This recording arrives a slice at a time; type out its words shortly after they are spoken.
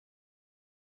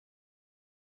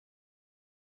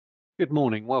Good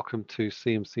morning. Welcome to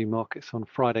CMC Markets on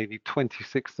Friday, the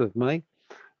 26th of May,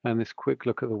 and this quick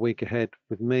look at the week ahead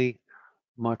with me,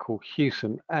 Michael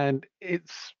Hewson. And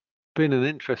it's been an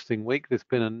interesting week. There's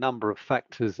been a number of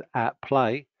factors at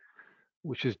play,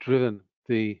 which has driven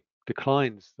the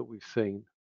declines that we've seen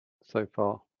so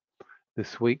far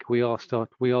this week. We are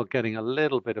getting a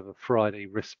little bit of a Friday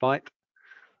respite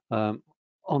um,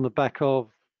 on the back of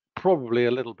probably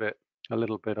a little bit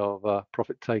of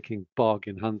profit-taking,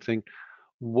 bargain hunting,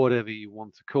 whatever you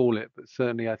want to call it. But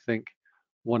certainly, I think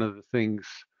one of the things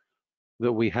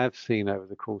that we have seen over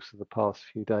the course of the past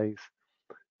few days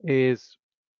is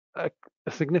a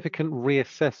significant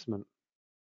reassessment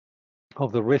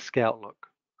of the risk outlook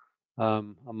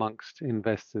amongst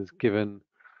investors, given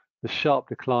the sharp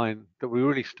decline that we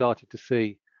really started to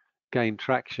see gain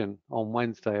traction on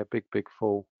Wednesday, a big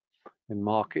fall in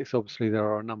markets. Obviously, there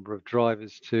are a number of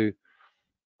drivers to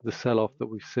the sell-off that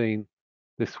we've seen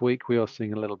this week. We are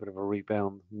seeing a little bit of a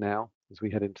rebound now as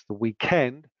we head into the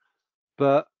weekend,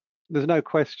 but there's no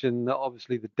question that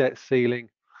obviously the debt ceiling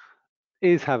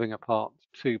is having a part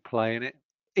to play in it,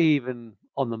 even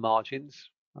on the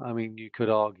margins. I mean, you could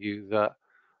argue that,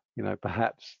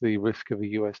 perhaps the risk of a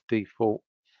US default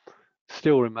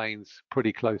still remains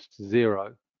pretty close to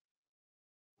zero.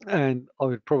 And I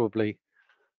would probably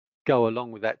go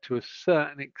along with that to a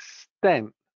certain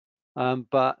extent.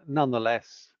 But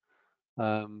nonetheless,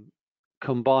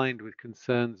 combined with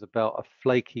concerns about a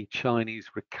flaky Chinese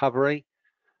recovery,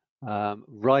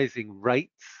 rising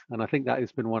rates, and I think that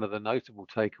has been one of the notable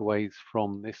takeaways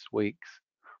from this week's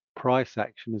price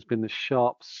action, has been the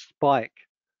sharp spike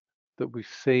that we've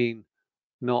seen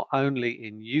not only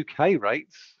in UK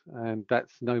rates, and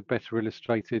that's no better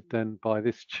illustrated than by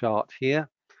this chart here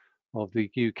of the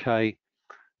UK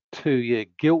 2-year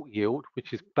gilt yield,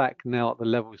 which is back now at the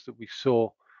levels that we saw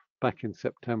back in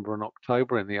September and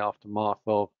October in the aftermath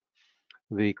of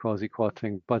the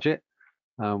quasi-Kwarteng budget,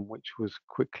 which was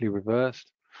quickly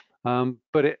reversed.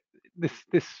 But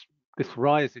this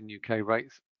rise in UK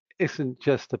rates isn't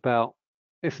just a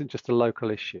local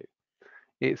issue.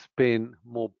 It's been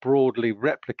more broadly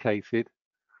replicated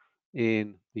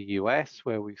in the US,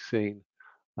 where we've seen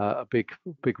a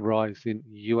big rise in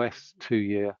US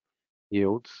 2-year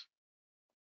yields.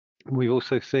 We've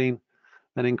also seen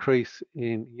an increase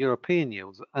in European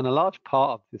yields, and a large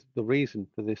part of the reason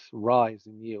for this rise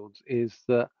in yields is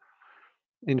that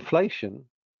inflation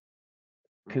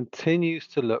continues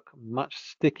to look much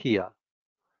stickier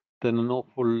than an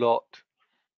awful lot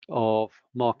of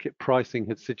market pricing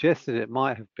had suggested it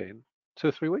might have been 2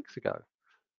 or 3 weeks ago.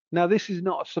 Now, this is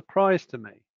not a surprise to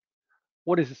me.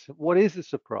 What is a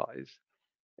surprise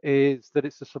is that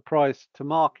it's a surprise to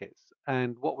markets,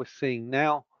 and what we're seeing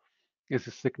now is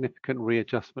a significant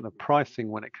readjustment of pricing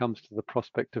when it comes to the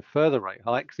prospect of further rate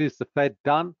hikes. Is the Fed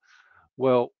done?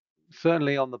 Well,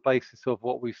 certainly on the basis of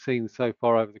what we've seen so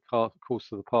far over the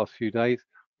course of the past few days,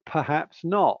 perhaps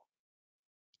not.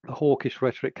 The hawkish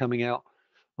rhetoric coming out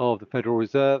of the Federal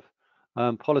Reserve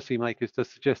policymakers does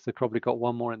suggest they've probably got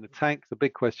one more in the tank. The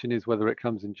big question is whether it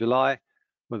comes in July,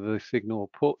 whether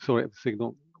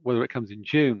whether it comes in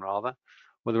June rather,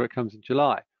 whether it comes in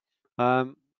July.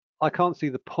 I can't see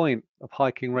the point of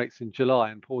hiking rates in July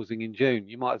and pausing in June.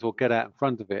 You might as well get out in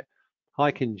front of it,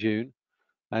 hike in June,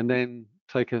 and then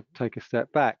take a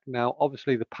step back. Now,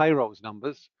 obviously, the payrolls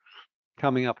numbers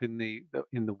coming up in the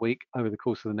week, over the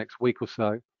course of the next week or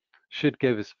so, should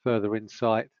give us further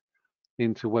insight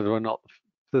into whether or not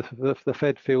the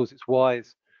Fed feels it's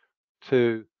wise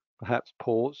to perhaps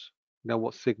pause.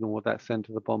 What signal would that send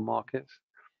to the bond markets?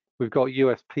 We've got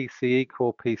US PCE,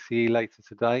 core PCE later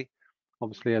today.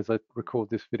 Obviously, as I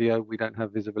record this video, we don't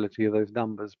have visibility of those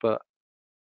numbers, but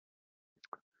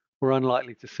we're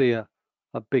unlikely to see a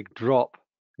big drop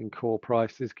in core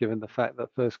prices, given the fact that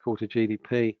first quarter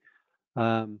GDP,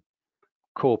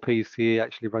 core PCE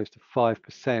actually rose to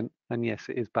 5%. And yes,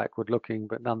 it is backward looking,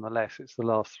 but nonetheless, it's the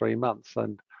last 3 months.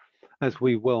 And as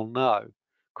we well know,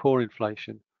 core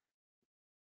inflation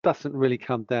doesn't really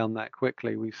come down that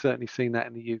quickly. We've certainly seen that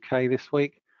in the UK this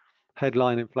week.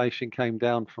 Headline inflation came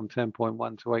down from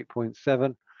 10.1 to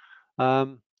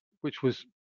 8.7, which was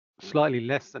slightly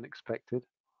less than expected.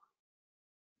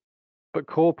 But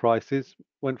core prices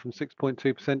went from 6.2%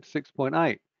 to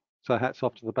 6.8%. So hats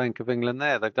off to the Bank of England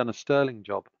there. They've done a sterling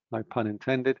job, no pun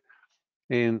intended,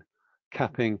 in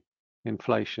capping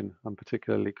inflation, and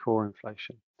particularly core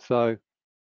inflation. So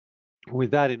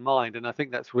with that in mind, and I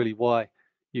think that's really why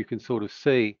you can sort of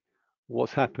see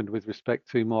what's happened with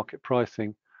respect to market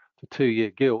pricing for 2-year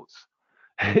gilts,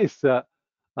 is that,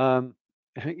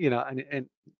 it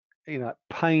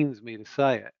pains me to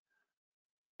say it,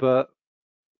 but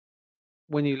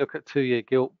when you look at 2-year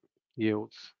gilt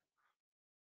yields,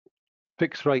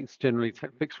 fixed rate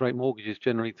mortgages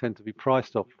generally tend to be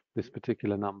priced off this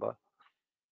particular number.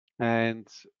 And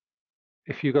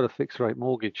if you've got a fixed rate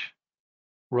mortgage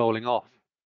rolling off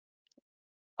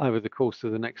over the course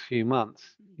of the next few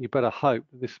months, you better hope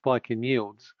that this spike in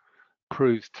yields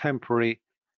proves temporary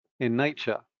in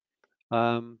nature.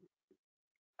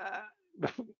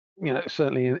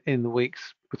 Certainly in the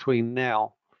weeks between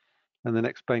now and the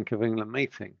next Bank of England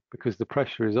meeting, because the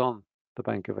pressure is on the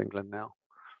Bank of England now.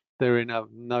 They're in a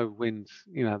no-wins,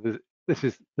 this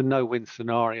is the no-win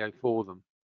scenario for them,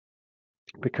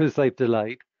 because they've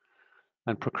delayed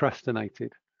and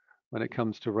procrastinated when it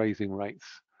comes to raising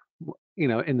rates,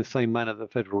 in the same manner the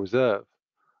Federal Reserve.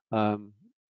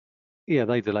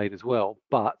 They delayed as well,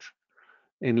 but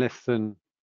in less than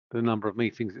the number of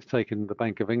meetings it's taken the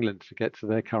Bank of England to get to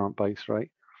their current base rate,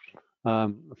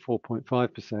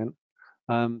 4.5%,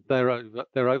 they're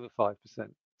over 5%.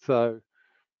 So,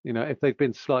 if they'd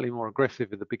been slightly more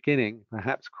aggressive at the beginning,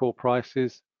 perhaps core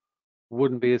prices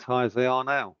wouldn't be as high as they are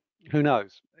now. Who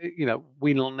knows?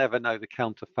 We'll never know the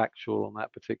counterfactual on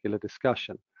that particular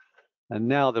discussion. And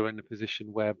now they're in a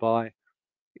position whereby,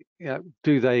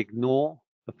 do they ignore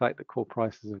the fact that core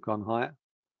prices have gone higher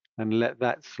and let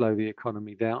that slow the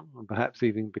economy down and perhaps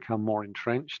even become more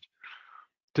entrenched?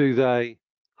 Do they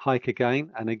hike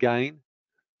again and again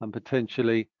and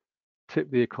potentially tip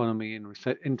the economy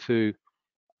into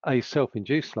a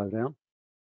self-induced slowdown,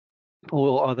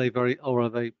 or are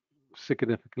they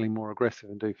significantly more aggressive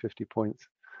and do 50 points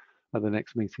at the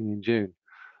next meeting in June?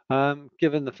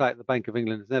 Given the fact the Bank of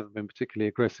England has never been particularly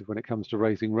aggressive when it comes to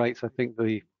raising rates, I think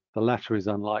the latter is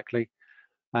unlikely,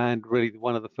 and really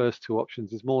one of the first two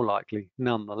options is more likely.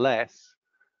 Nonetheless,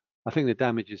 I think the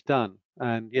damage is done,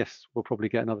 and yes, we'll probably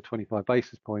get another 25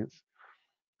 basis points.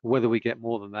 Whether we get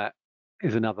more than that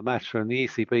is another matter, and the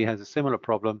ECB has a similar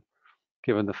problem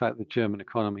given the fact the German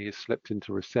economy has slipped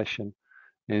into recession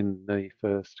in the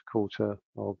first quarter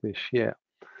of this year.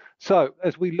 So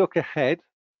as we look ahead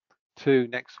to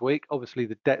next week, obviously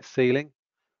the debt ceiling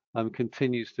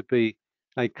continues to be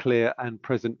a clear and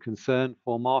present concern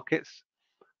for markets.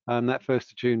 That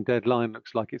 1st of June deadline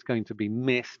looks like it's going to be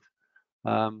missed.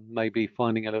 Maybe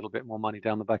finding a little bit more money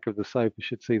down the back of the sofa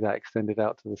should see that extended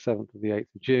out to the 7th or the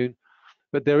 8th of June.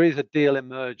 But there is a deal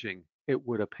emerging, it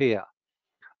would appear.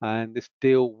 And this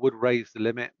deal would raise the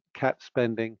limit, cap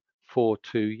spending for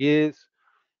 2 years,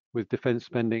 with defense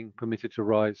spending permitted to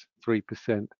rise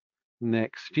 3%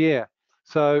 next year.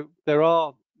 So there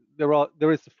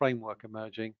is the framework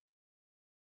emerging,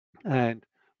 and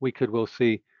we could well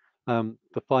see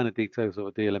the finer details of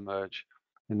a deal emerge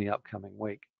in the upcoming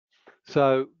week.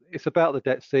 So it's about the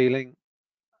debt ceiling,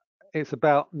 it's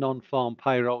about non-farm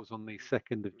payrolls on the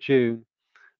 2nd of June,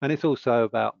 and it's also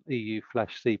about EU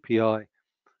flash CPI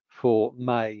for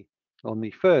May on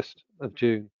the 1st of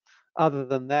June. Other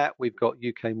than that, we've got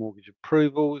UK mortgage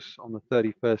approvals on the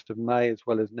 31st of May, as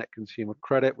well as net consumer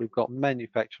credit. We've got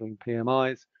manufacturing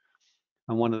PMIs.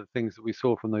 And one of the things that we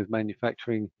saw from those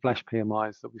manufacturing flash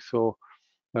PMIs that we saw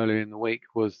earlier in the week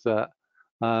was that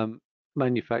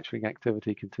manufacturing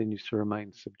activity continues to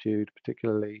remain subdued,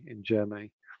 particularly in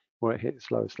Germany, where it hit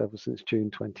its lowest level since June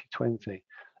 2020,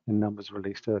 in numbers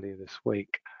released earlier this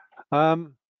week.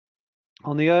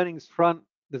 On the earnings front,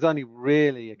 there's only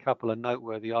really a couple of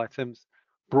noteworthy items.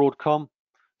 Broadcom,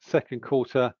 second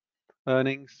quarter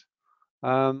earnings.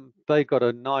 They got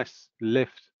a nice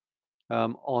lift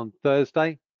on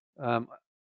Thursday,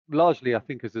 largely I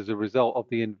think as a result of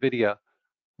the NVIDIA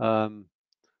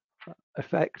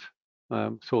effect.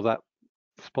 Saw that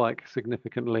spike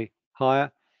significantly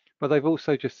higher, but they've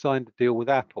also just signed a deal with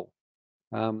Apple,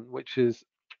 which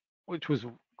was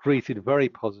greeted very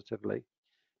positively.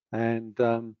 And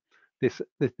this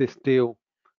deal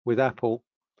with Apple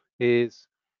is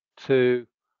to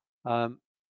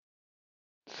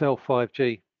sell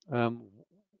 5G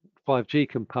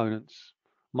components,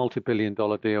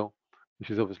 multi-billion-dollar deal, which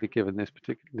has obviously given this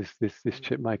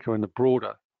chip maker and the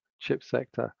broader chip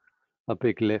sector a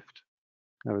big lift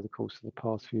over the course of the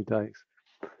past few days.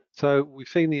 So we've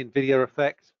seen the NVIDIA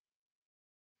effect,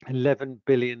 $11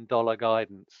 billion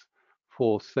guidance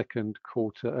for second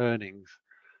quarter earnings.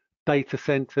 Data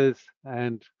centers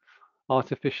and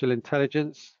artificial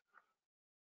intelligence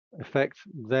effect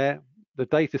there. The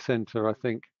data center, I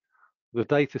think, the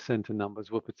data center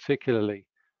numbers were particularly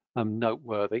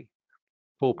noteworthy,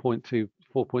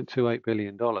 $4.28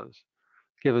 billion,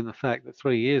 given the fact that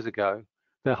 3 years ago,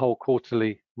 their whole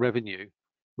quarterly revenue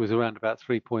was around about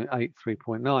 $3.8,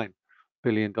 $3.9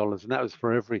 billion, and that was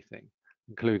for everything,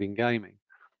 including gaming.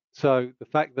 So the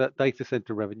fact that data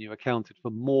center revenue accounted for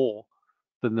more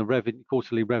than the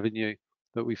quarterly revenue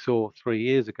that we saw 3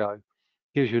 years ago.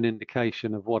 Gives you an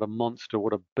indication of what a monster,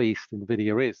 what a beast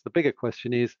NVIDIA is. The bigger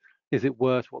question is it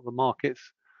worth what the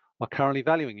markets are currently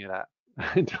valuing it at?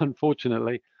 And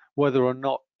unfortunately, whether or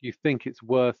not you think it's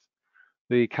worth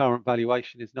the current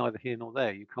valuation is neither here nor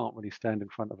there. You can't really stand in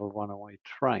front of a runaway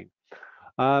train.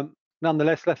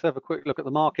 Nonetheless, let's have a quick look at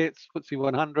the markets. FTSE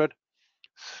 100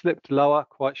 slipped lower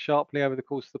quite sharply over the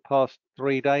course of the past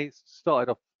 3 days.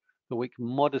 Started off the week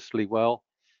modestly well,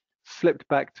 slipped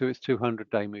back to its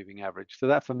 200-day moving average. So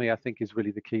that for me, I think, is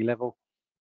really the key level,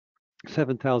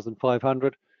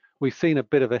 7,500. We've seen a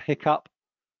bit of a hiccup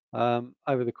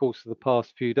over the course of the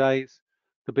past few days.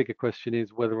 The bigger question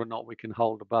is whether or not we can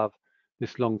hold above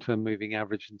this long-term moving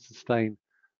average and sustain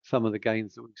some of the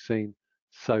gains that we've seen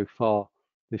so far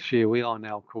this year. We are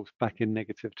now, of course, back in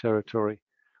negative territory,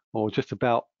 or just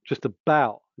about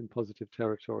in positive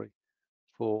territory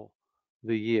for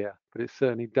the year, but it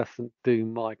certainly doesn't do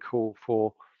my call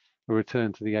for a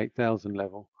return to the 8,000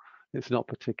 level. It's not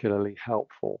particularly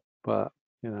helpful, but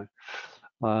you know,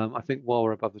 I think while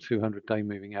we're above the 200-day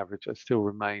moving average, I still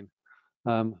remain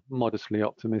modestly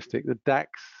optimistic. The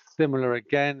DAX, similar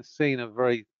again, seen a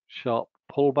very sharp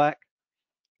pullback,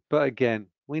 but again,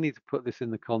 we need to put this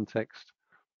in the context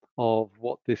of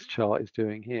what this chart is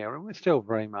doing here, and we're still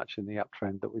very much in the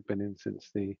uptrend that we've been in since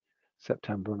the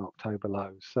September and October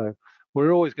lows. So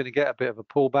we're always going to get a bit of a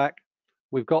pullback.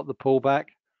 We've got the pullback.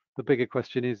 The bigger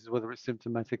question is whether it's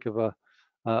symptomatic of a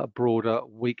broader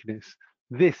weakness.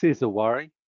 This is a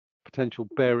worry, potential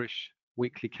bearish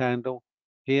weekly candle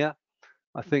here.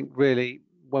 I think really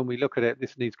when we look at it,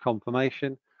 this needs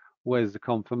confirmation. Where's the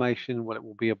confirmation? Well, it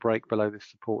will be a break below this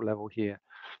support level here,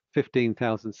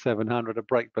 15,700, a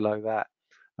break below that,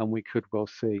 and we could well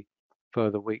see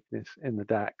further weakness in the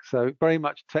DAX. So very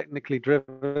much technically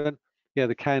driven. Yeah,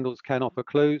 the candles can offer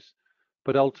clues,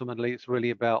 but ultimately it's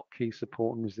really about key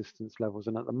support and resistance levels.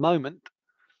 And at the moment,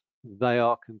 they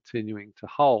are continuing to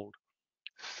hold.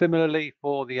 Similarly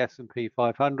for the S&P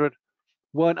 500,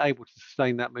 weren't able to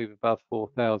sustain that move above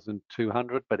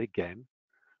 4,200, but again,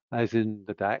 as in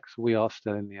the DAX, we are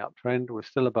still in the uptrend. We're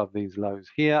still above these lows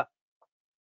here.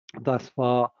 Thus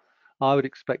far, I would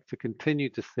expect to continue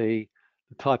to see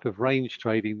the type of range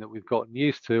trading that we've gotten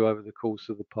used to over the course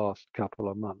of the past couple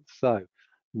of months. So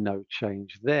no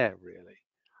change there, really.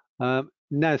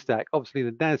 NASDAQ, obviously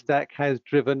the NASDAQ has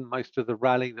driven most of the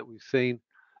rally that we've seen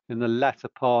in the latter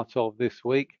part of this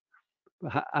week,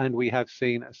 and we have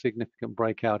seen a significant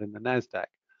breakout in the NASDAQ.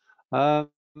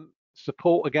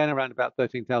 Support again around about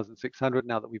 13,600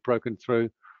 now that we've broken through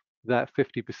that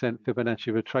 50%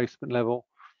 Fibonacci retracement level.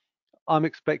 I'm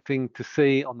expecting to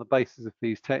see, on the basis of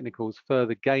these technicals,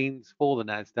 further gains for the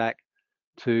NASDAQ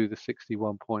to the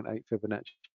 61.8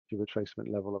 Fibonacci retracement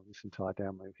level of this entire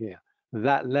down move here.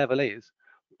 That level is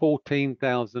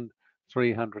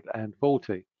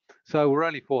 14,340. So we're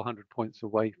only 400 points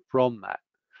away from that.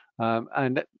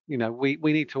 And you know, we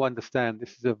need to understand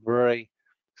this is a very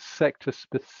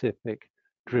sector-specific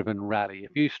driven rally.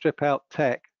 If you strip out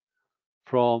tech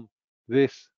from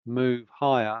this move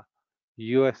higher,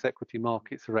 US equity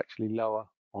markets are actually lower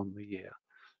on the year.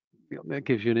 That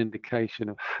gives you an indication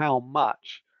of how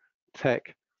much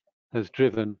tech has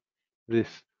driven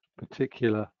this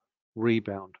particular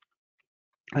rebound.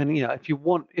 And you know, if you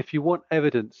want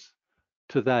evidence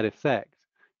to that effect,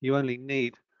 you only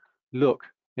need look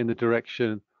in the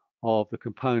direction of the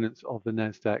components of the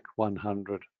NASDAQ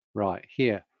 100 right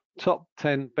here. Top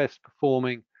 10 best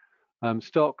performing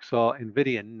stocks are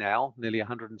NVIDIA now, nearly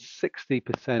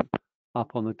 160%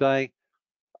 up on the day.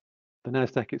 The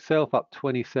NASDAQ itself up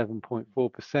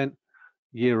 27.4%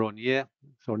 year on year,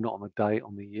 so not on the day,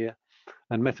 on the year.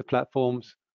 And Meta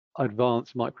Platforms,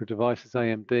 Advanced Micro Devices,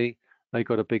 AMD, they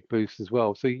got a big boost as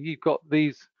well. So you've got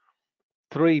these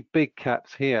three big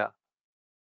caps here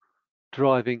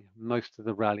driving most of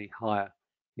the rally higher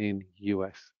in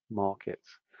US markets.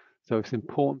 So it's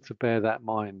important to bear that in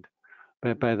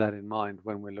mind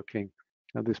when we're looking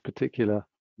at this particular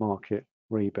market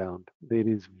rebound. It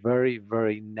is very,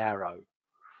 very narrow.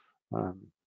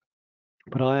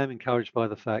 But I am encouraged by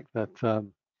the fact that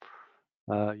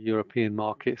European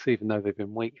markets, even though they've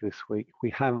been weak this week,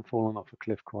 we haven't fallen off a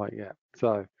cliff quite yet.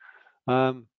 So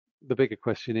the bigger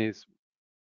question is,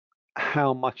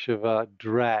 how much of a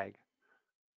drag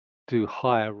do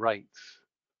higher rates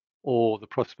or the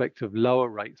prospect of lower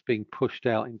rates being pushed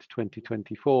out into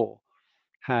 2024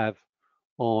 have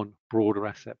on broader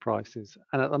asset prices?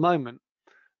 And at the moment,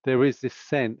 there is this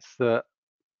sense that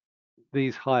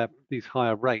these higher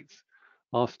rates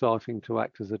are starting to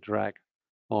act as a drag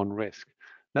on risk.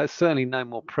 That's certainly no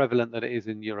more prevalent than it is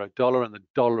in euro dollar and the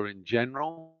dollar in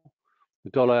general.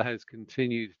 The dollar has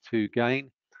continued to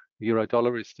gain. The euro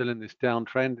dollar is still in this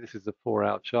downtrend. This is the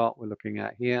 4-hour chart we're looking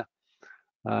at here.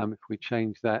 If we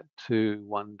change that to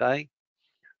 1 day,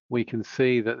 we can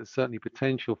see that there's certainly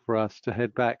potential for us to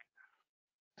head back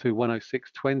to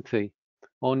 106.20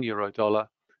 on euro dollar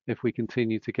if we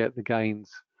continue to get the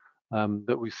gains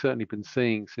that we've certainly been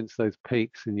seeing since those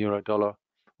peaks in euro dollar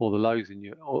or the lows in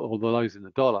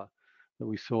the dollar that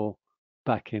we saw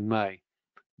back in May.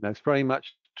 Now, it's very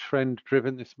much trend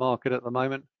driven, this market at the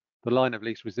moment. The line of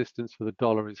least resistance for the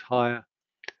dollar is higher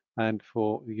and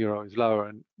for the euro is lower,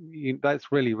 and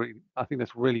that's really I think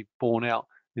that's really borne out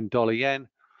in dollar yen,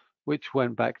 which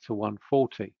went back to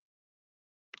 140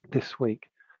 this week.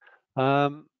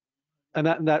 And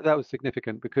that was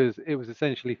significant because it was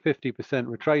essentially 50%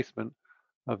 retracement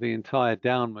of the entire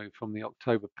down move from the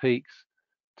October peaks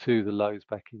to the lows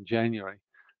back in January.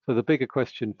 So the bigger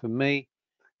question for me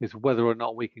is whether or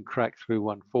not we can crack through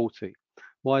 140.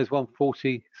 Why is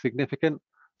 140 significant?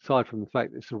 Aside from the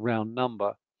fact that it's a round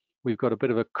number, we've got a bit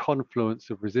of a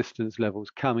confluence of resistance levels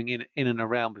coming in and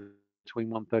around between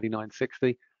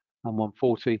 139.60 and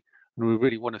 140, and we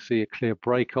really want to see a clear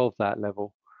break of that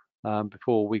level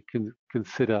before we can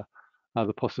consider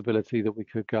the possibility that we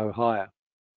could go higher.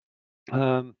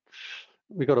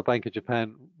 We've got a Bank of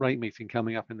Japan rate meeting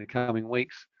coming up in the coming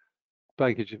weeks.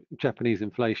 Bank of Japanese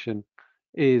inflation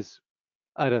is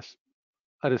at a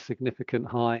significant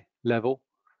high level.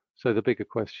 So the bigger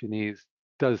question is,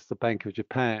 does the Bank of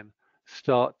Japan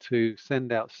start to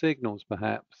send out signals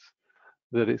perhaps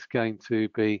that it's going to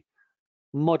be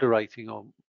moderating or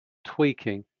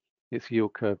tweaking its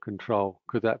yield curve control?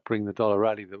 Could that bring the dollar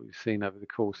rally that we've seen over the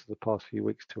course of the past few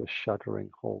weeks to a shuddering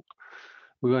halt?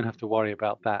 We won't have to worry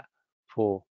about that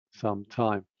for some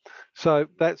time. So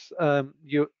that's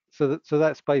so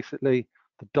that's basically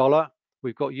the dollar.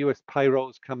 We've got US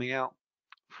payrolls coming out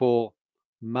for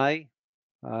May,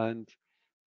 and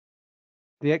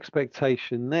the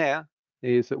expectation there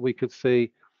is that we could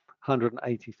see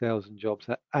 180,000 jobs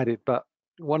added. But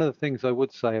one of the things I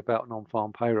would say about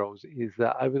non-farm payrolls is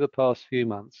that over the past few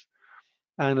months,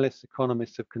 analysts,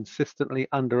 economists have consistently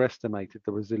underestimated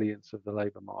the resilience of the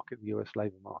labor market, the US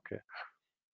labor market,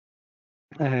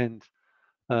 and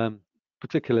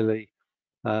particularly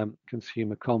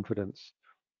consumer confidence.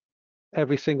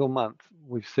 Every single month,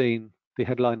 we've seen the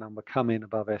headline number come in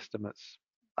above estimates.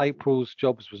 April's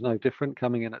jobs was no different,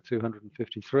 coming in at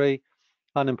 253.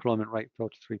 Unemployment rate fell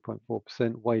to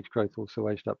 3.4%. Wage growth also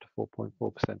edged up to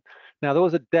 4.4%. Now, there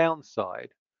was a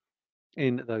downside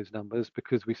in those numbers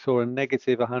because we saw a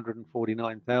negative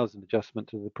 149,000 adjustment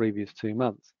to the previous 2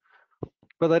 months.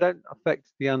 But they don't affect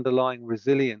the underlying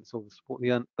resilience or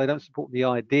they don't support the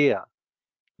idea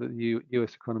that the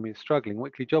US economy is struggling.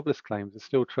 Weekly jobless claims are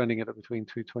still trending at between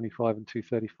 225 and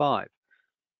 235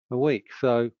 a week.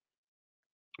 So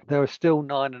there are still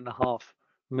 9.5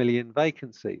 million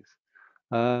vacancies.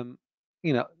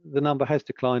 You know, the number has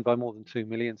declined by more than 2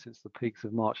 million since the peaks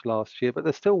of March last year, but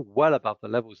they're still well above the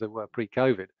levels they were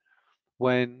pre-COVID,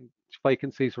 when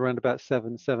vacancies were around about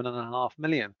 7.5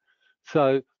 million.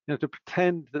 So, you know, to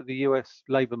pretend that the US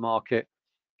labor market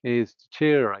is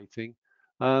deteriorating,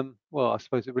 well, I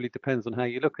suppose it really depends on how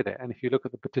you look at it. And if you look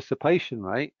at the participation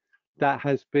rate, that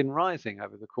has been rising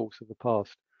over the course of the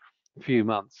past few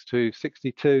months to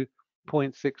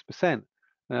 62.6%.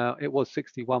 Now, it was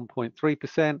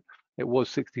 61.3%. It was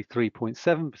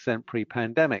 63.7%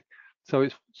 pre-pandemic. So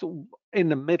it's sort of in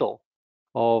the middle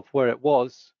of where it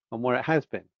was and where it has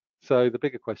been. So the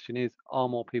bigger question is, are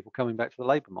more people coming back to the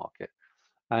labor market?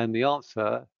 And the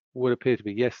answer would appear to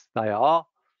be yes, they are.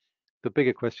 The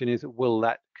bigger question is, will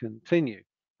that continue?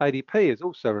 ADP has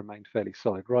also remained fairly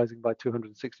solid, rising by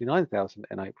 269,000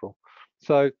 in April.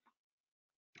 So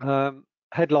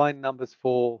headline numbers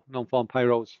for non-farm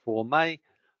payrolls for May,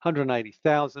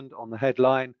 180,000 on the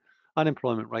headline,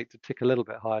 unemployment rate to tick a little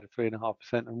bit higher to 3.5%,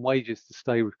 and wages to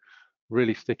stay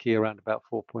really sticky around about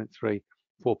 4.3,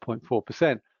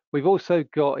 4.4%. We've also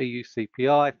got EU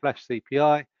CPI, flash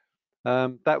CPI.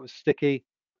 That was sticky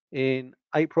in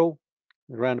April,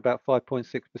 around about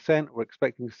 5.6%. We're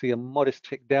expecting to see a modest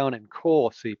tick down in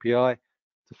core CPI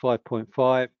to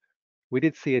 5.5. We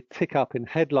did see a tick up in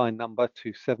headline number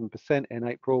to 7% in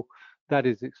April. That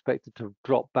is expected to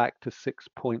drop back to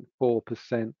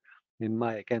 6.4% in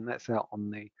May. Again, that's out on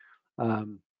the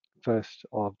 1st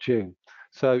of June.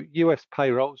 So US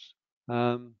payrolls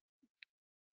on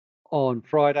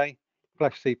Friday,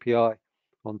 flash CPI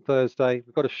on Thursday.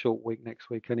 We've got a short week next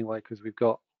week anyway because we've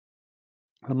got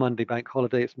a Monday bank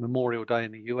holiday. It's Memorial Day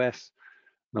in the US.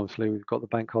 And obviously we've got the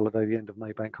bank holiday, the end of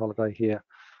May bank holiday here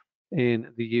in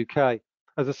the UK.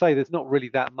 As I say, there's not really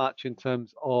that much in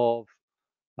terms of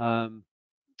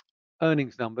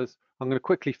earnings numbers. I'm going to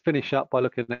quickly finish up by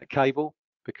looking at cable,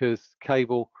 because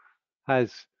cable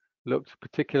has looked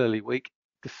particularly weak,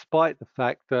 despite the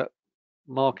fact that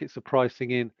markets are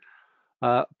pricing in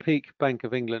peak Bank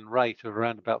of England rate of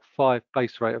around about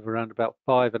base rate of around about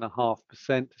 5.5%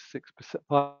 to 6%,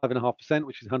 5.5%,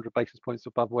 which is 100 basis points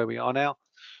above where we are now.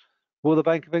 Will the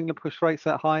Bank of England push rates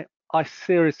that high? I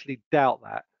seriously doubt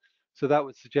that. So that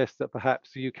would suggest that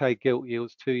perhaps the UK gilt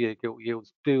yields, 2-year gilt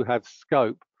yields, do have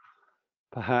scope,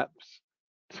 perhaps,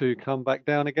 to come back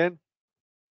down again.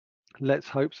 Let's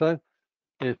hope so,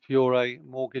 if you're a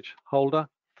mortgage holder.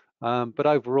 But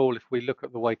overall, if we look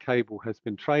at the way cable has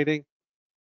been trading,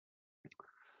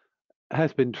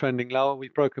 has been trending lower.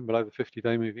 We've broken below the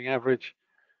 50-day moving average.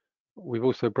 We've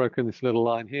also broken this little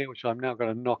line here, which I'm now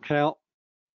going to knock out.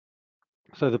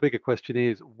 So the bigger question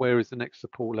is, where is the next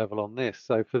support level on this?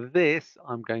 So for this,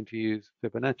 I'm going to use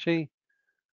Fibonacci,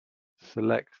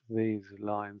 select these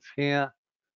lines here,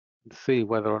 and see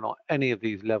whether or not any of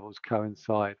these levels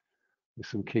coincide with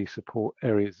some key support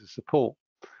areas of support.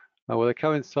 Now, will they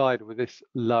coincide with this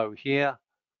low here,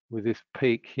 with this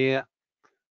peak here?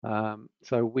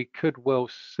 So we could well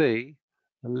see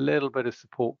a little bit of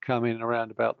support coming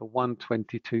around about the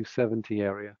 122.70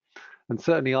 area. And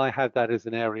certainly I have that as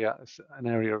an area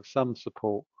of some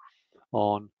support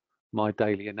on my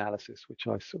daily analysis, which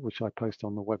I post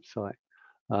on the website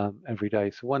every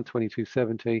day. So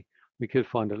 122.70, we could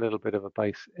find a little bit of a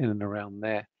base in and around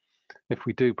there. If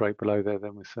we do break below there,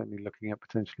 then we're certainly looking at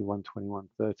potentially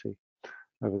 121.30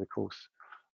 over the course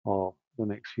of the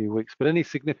next few weeks. But any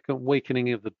significant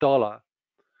weakening of the dollar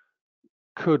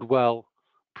could well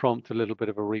prompt a little bit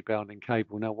of a rebound in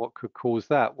cable. Now, what could cause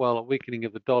that? Well, a weakening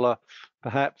of the dollar,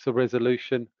 perhaps a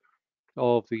resolution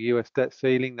of the US debt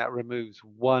ceiling that removes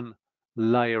one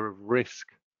layer of risk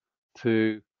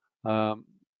to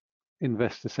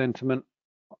investor sentiment,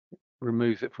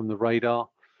 removes it from the radar,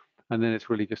 and then it's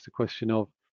really just a question of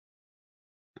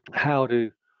how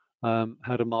do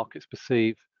markets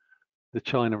perceive the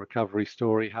China recovery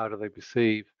story? How do they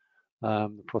perceive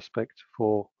the prospect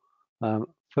for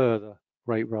further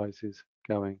rate rises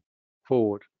going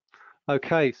forward?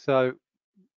 Okay, so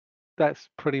that's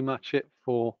pretty much it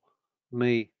for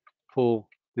me for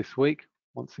this week.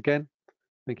 Once again,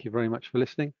 thank you very much for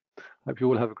listening. Hope you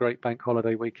all have a great bank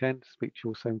holiday weekend. Speak to you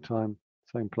all same time,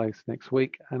 same place next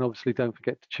week. And obviously don't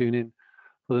forget to tune in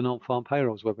for the non-farm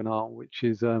payrolls webinar, which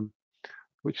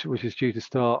is due to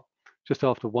start just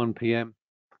after 1 p.m.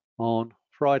 on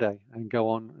Friday and go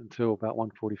on until about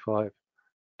 1:45,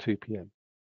 2 p.m.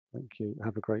 Thank you.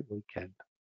 Have a great weekend.